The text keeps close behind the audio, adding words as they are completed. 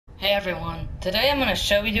Hey everyone, today I'm going to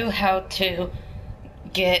show you how to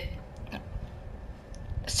get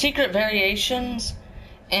secret variations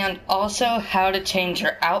and also how to change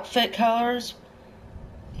your outfit colors,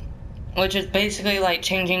 which is basically like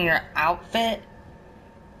changing your outfit.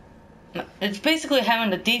 It's basically having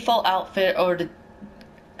the default outfit or the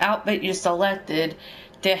outfit you selected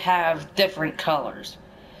to have different colors.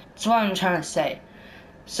 That's what I'm trying to say.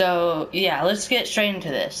 So yeah, let's get straight into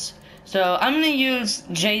this. So I'm going to use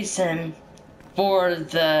Jason for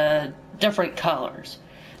the different colors.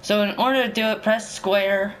 So in order to do it, press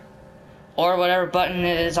square or whatever button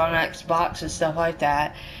it is on Xbox and stuff like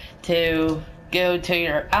that to go to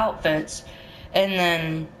your outfits, and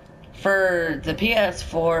then for the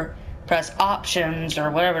PS4 press options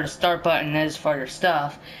or whatever the start button is for your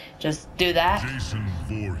stuff. Just do that.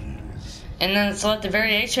 And then select the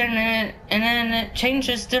variation, and then it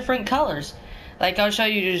changes different colors. Like I'll show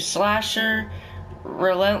you Slasher,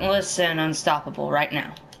 Relentless, and Unstoppable right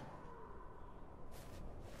now.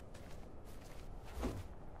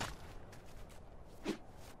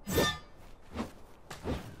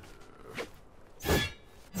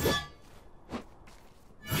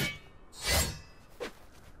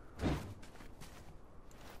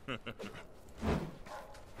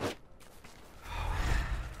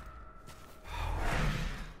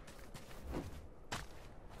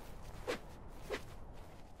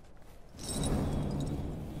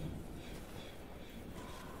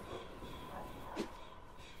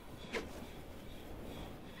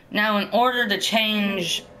 Now, in order to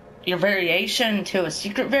change your variation to a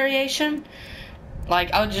secret variation,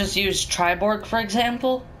 like I'll just use Triborg for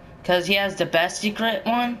example, because he has the best secret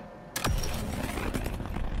one.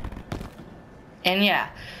 And yeah,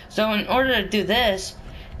 so in order to do this,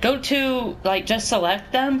 go to, like, just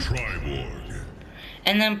select them, Triborg,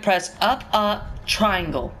 and then press up, up,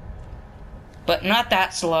 triangle. But not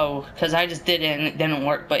that slow, because I just did it and it didn't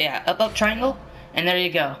work. But yeah, up, up, triangle, and there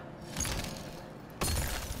you go.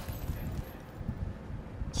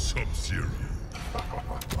 Sub-Zero.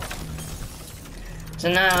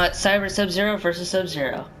 So now it's Cyber Sub-Zero versus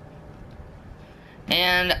Sub-Zero.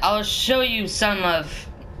 And I'll show you some of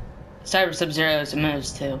Cyber Sub-Zero's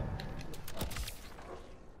moves too.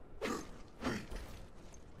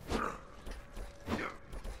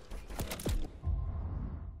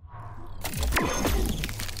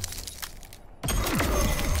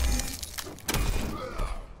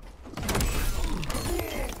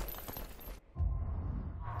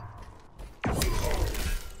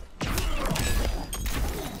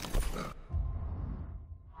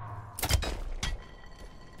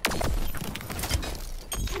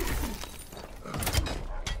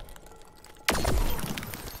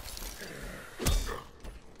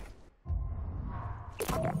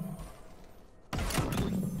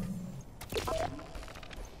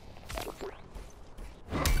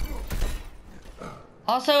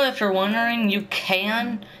 Also, if you're wondering, you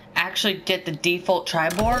can actually get the default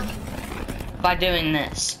Triborg by doing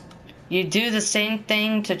this. You do the same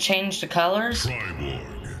thing to change the colors, Triborg.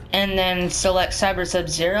 And then select Cyber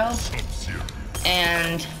Sub-Zero,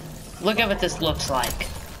 and look at what this looks like.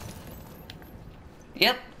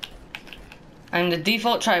 Yep, I'm the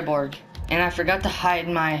default Triborg, and I forgot to hide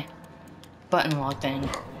my button lock thing.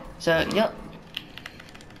 So, yep.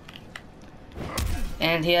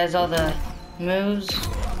 And he has all the moves.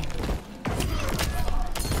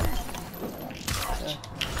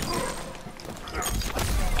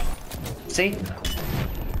 See?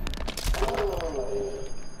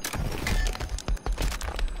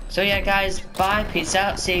 So yeah guys, bye, peace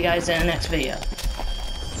out, see you guys in the next video.